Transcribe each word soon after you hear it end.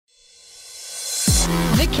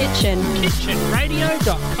The Kitchen.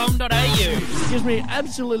 kitchenradio.com.au. It gives me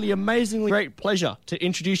absolutely amazingly great pleasure to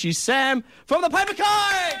introduce you, Sam, from the Paper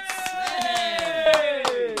Kites!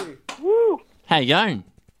 Woo! How you going?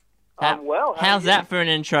 I'm well. How How's are you? that for an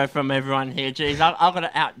intro from everyone here? Jeez, I've got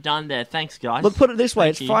it outdone there. Thanks, guys. Look, put it this way,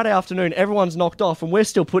 Thank it's you. Friday afternoon, everyone's knocked off, and we're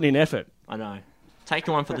still putting in effort. I know.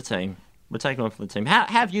 Taking one for the team. We're taking one for the team. How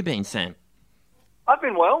have you been, Sam? I've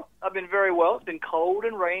been well. I've been very well. It's been cold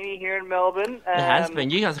and rainy here in Melbourne. It has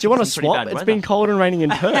been. You guys have Do you want to some pretty swap? bad It's weather. been cold and raining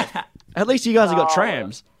in Perth. At least you guys have got Oh,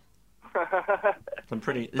 trams. Some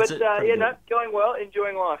pretty. But no, going well,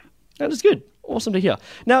 enjoying life. That is good. Awesome to hear.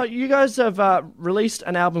 Now, you guys have released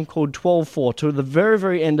an album called 12-4 to the very,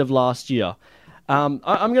 very end of last year. I'm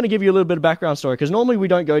going to give you a little bit of background story, because normally we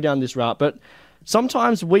don't go down this route, but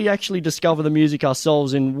sometimes we actually discover the music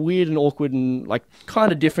ourselves in weird and awkward and like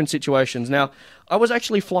kind of different situations. Now, I was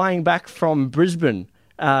actually flying back from Brisbane,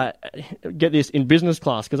 get this, in business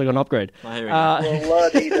class, because I got an upgrade. Oh, here we go. Well,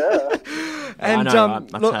 la-dee-da. And I know, right?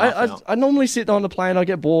 That's look, how I felt. I normally sit on the plane, I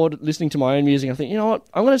get bored listening to my own music. I think, you know what,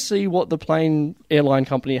 I'm going to see what the plane airline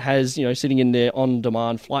company has, sitting in their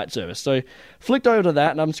on-demand flight service. So flicked over to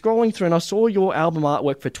that, and I'm scrolling through, and I saw your album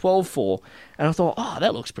artwork for 12-4, and I thought, oh,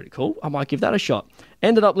 that looks pretty cool. I might give that a shot.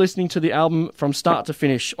 Ended up listening to the album from start to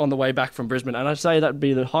finish on the way back from Brisbane, and I'd say that would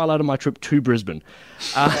be the highlight of my trip to Brisbane.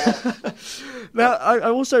 Now, I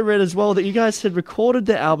also read as well that you guys had recorded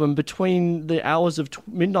the album between the hours of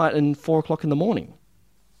midnight and 4 o'clock in the morning.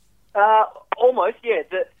 Almost, yeah.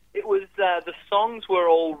 It was the songs were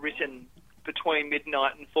all written between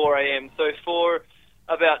midnight and 4 a.m. So for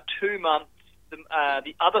about 2 months,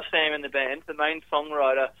 the other Sam in the band, the main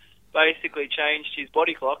songwriter, basically changed his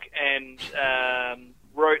body clock and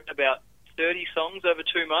wrote about 30 songs over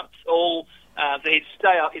 2 months. All so he'd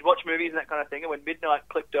stay up, he'd watch movies and that kind of thing. And when midnight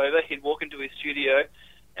clicked over, he'd walk into his studio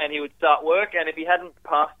and he would start work. And if he hadn't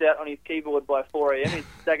passed out on his keyboard by 4 a.m., he'd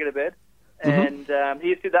stagger to bed. And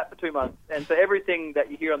he just did that for 2 months. And so everything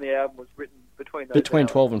that you hear on the album was written between those Between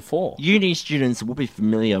hours. 12 and 4. Uni students will be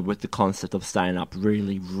familiar with the concept of staying up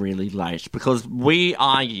really, really late, because we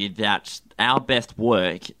argue that our best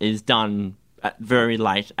work is done at very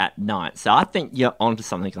late at night. So I think you're onto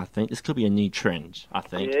something. I think this could be a new trend, I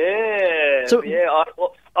think. Yeah, So- yeah.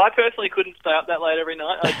 I personally couldn't stay up that late every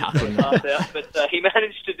night. I just couldn't pass out, but he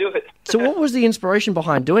managed to do it. So what was the inspiration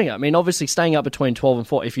behind doing it? I mean, obviously staying up between 12 and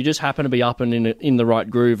 4, if you just happen to be up and in the right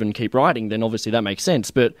groove and keep writing, then obviously that makes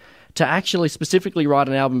sense. But to actually specifically write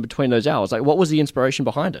an album between those hours, like, what was the inspiration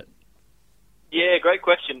behind it? Yeah, great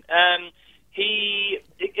question.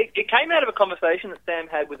 It came out of a conversation that Sam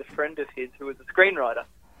had with a friend of his who was a screenwriter,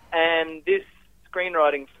 and this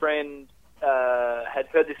screenwriting friend had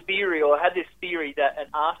heard this theory, or had this theory, that an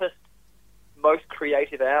artist's most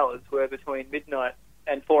creative hours were between midnight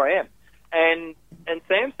and 4 a.m. And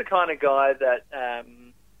Sam's the kind of guy that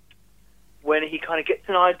when he kind of gets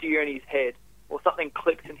an idea in his head or something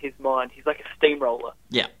clicks in his mind, he's like a steamroller.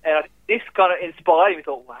 Yeah, And this kind of inspired him. He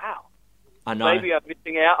thought, wow, I know. maybe I'm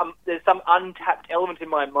missing out. There's some untapped element in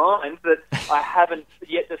my mind that I haven't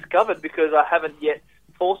yet discovered because I haven't yet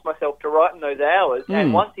forced myself to write in those hours.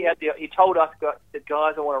 And once he told us, guys,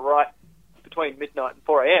 I want to write between midnight and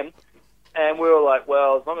 4 a.m. And we were like,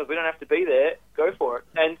 well, as long as we don't have to be there, go for it.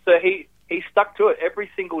 And so he stuck to it every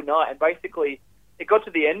single night. And basically, it got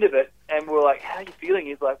to the end of it, and we were like, how are you feeling?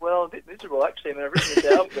 He's like, well, a bit miserable, actually. I mean, I've written this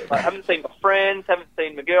album, but I haven't seen my friends, haven't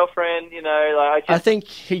seen my girlfriend, I think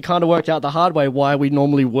he kind of worked out the hard way why we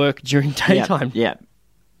normally work during daytime. Yeah.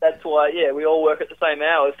 that's why, we all work at the same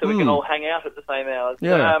hours, so we can all hang out at the same hours.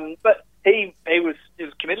 Yeah. But he was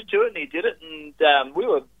committed to it, and he did it, and we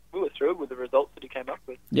were thrilled with the results that he came up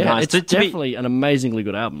with. Yeah, Nice. it's To be- definitely an amazingly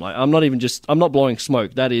good album. Like, I'm not blowing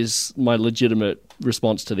smoke. That is my legitimate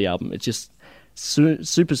response to the album. It's just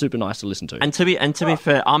super, super nice to listen to. And to be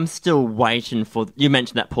fair, I'm still waiting for... You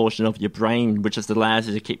mentioned that portion of your brain which just allows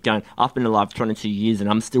you to keep going. I've been alive 22 years and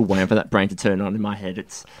I'm still waiting for that brain to turn on in my head.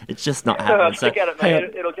 It's just not happening. So, Stick at it,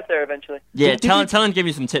 mate. It'll get there eventually. yeah, Did tell you- him, give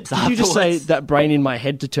me some tips Did you afterwards. just say that brain in my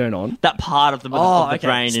head to turn on? That part of the Okay.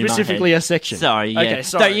 brain in my head. Specifically a section. Sorry, yeah. Okay,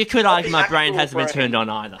 So sorry. you could argue my The brain actual hasn't been brain. turned on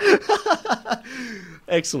either.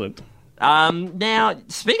 Excellent. Now,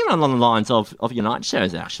 speaking along the lines of your night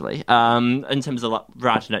shows, actually, in terms of like,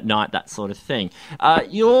 writing at night, that sort of thing,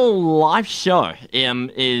 your live show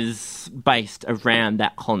is based around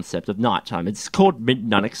that concept of nighttime. It's called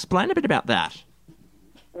Midnight. Explain a bit about that.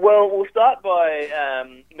 Well, we'll start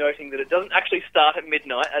by noting that it doesn't actually start at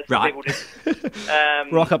midnight, as some Right. people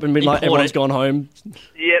do. Rock up in midnight, Important. everyone's gone home.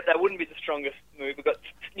 Yeah, that wouldn't be the strongest move. We've got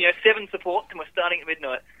 7 supports, and we're starting at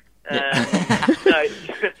midnight. No,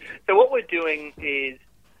 so what we're doing is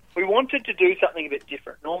we wanted to do something a bit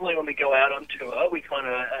different. Normally when we go out on tour, we kind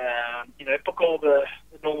of, book all the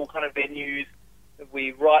normal kind of venues.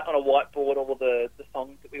 We write on a whiteboard all the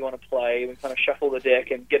songs that we want to play. We kind of shuffle the deck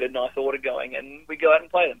and get a nice order going, and we go out and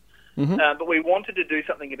play them. Mm-hmm. But we wanted to do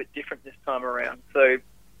something a bit different this time around. So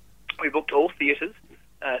we booked all theatres,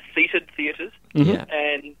 seated theatres, Yeah.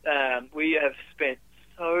 and we have spent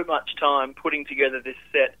so much time putting together this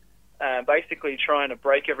set, basically trying to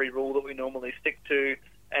break every rule that we normally stick to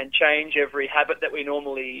and change every habit that we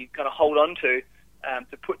normally kind of hold on to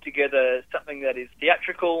put together something that is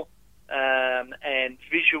theatrical and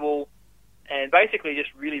visual and basically just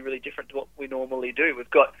really, really different to what we normally do. We've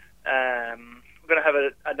got we're going to have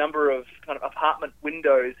a number of kind of apartment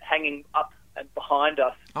windows hanging up and behind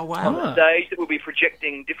us Oh, wow. on the stage that we'll be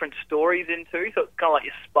projecting different stories into. So it's kind of like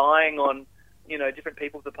you're spying on, different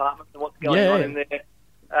people's apartments and what's going on in there.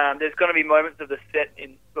 There's going to be moments of the set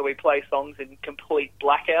where we play songs in complete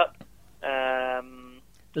blackout.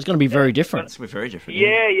 It's going to be very different. It's very different.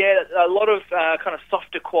 Yeah. A lot of kind of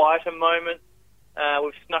softer, quieter moments.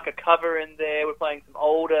 We've snuck a cover in there. We're playing some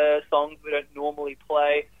older songs we don't normally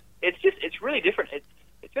play. It's really different.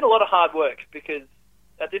 It's been a lot of hard work because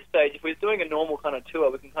at this stage, if we're doing a normal kind of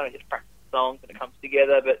tour, we can kind of just practice songs and it comes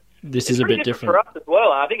together. But This it's is a pretty bit different different. for us as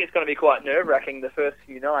well. I think it's going to be quite nerve-wracking the first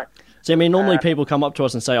few nights. So, I mean, normally people come up to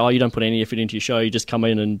us and say, "Oh, you don't put any effort into your show. You just come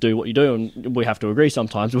in and do what you do," and we have to agree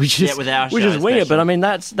sometimes. We just with our we show just wing it. But I especially. mean,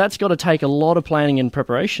 that's got to take a lot of planning and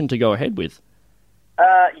preparation to go ahead with.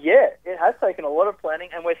 Yeah, it has taken a lot of planning,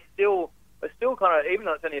 and we're still kind of, even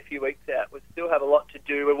though it's only a few weeks out, we still have a lot to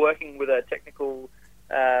do. We're working with a technical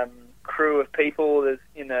crew of people. There's,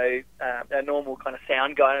 a normal kind of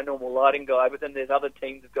sound guy and a normal lighting guy, but then there's other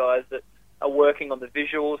teams of guys that are working on the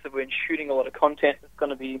visuals. We've been shooting a lot of content that's going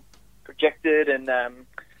to be projected, and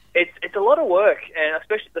it's a lot of work. And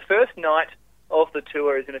especially the first night of the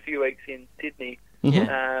tour is in a few weeks in Sydney,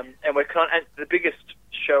 Yeah. and we're and the biggest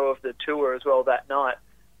show of the tour as well that night.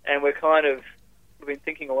 And we've been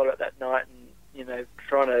thinking a lot about that night, and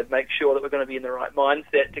trying to make sure that we're going to be in the right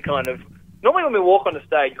mindset to kind of. Normally when we walk on the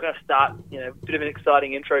stage, we're going to start, a bit of an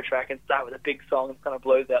exciting intro track and start with a big song and kind of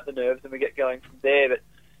blows out the nerves, and we get going from there. But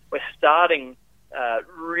we're starting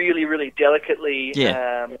really, really delicately.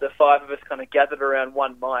 Yeah. The five of us kind of gathered around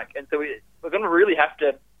one mic, and so we're going to really have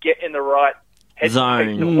to get in the right headspace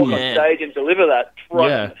Zone, to walk on yeah. stage and deliver that right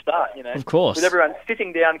Yeah. from the start. Of course. with everyone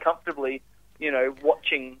sitting down comfortably,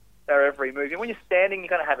 watching our every move. And when you're standing, you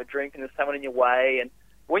kind of have a drink, and there's someone in your way, and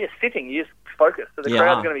when you're sitting, you just focus. So the Yeah.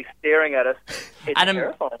 crowd's going to be staring at us. It's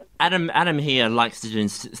terrifying. Adam here likes to do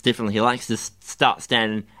things differently. He likes to start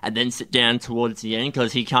standing and then sit down towards the end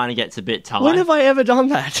because he kind of gets a bit tired. When have I ever done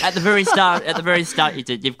that? At the very start, you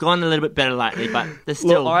did. You've gone a little bit better lately, but there's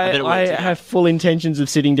still Look, a bit of work I to do. have full intentions of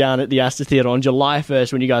sitting down at the Astor Theatre on July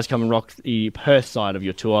 1st when you guys come and rock the Perth side of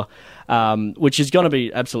your tour, which is going to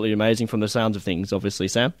be absolutely amazing from the sounds of things, obviously,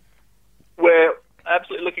 Sam. We're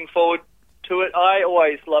absolutely looking forward to it. I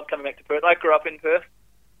always love coming back to Perth. I grew up in Perth.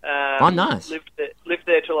 Nice. Lived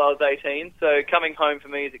there till I was 18. So coming home for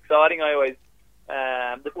me is exciting. I always,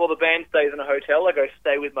 the band stays in a hotel. I go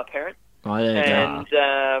stay with my parents. Oh, there you And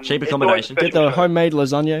go. Cheap it's accommodation. always Get the special. homemade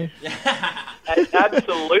lasagna.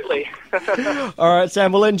 Absolutely. All right,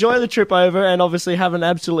 Sam, well, enjoy the trip over and obviously have an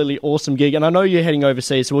absolutely awesome gig. And I know you're heading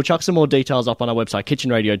overseas, so we'll chuck some more details up on our website,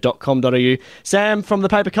 kitchenradio.com.au. Sam from the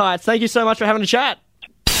Paper Kites, thank you so much for having a chat.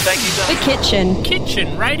 Thank you so much. The Kitchen.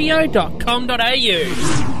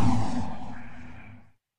 kitchenradio.com.au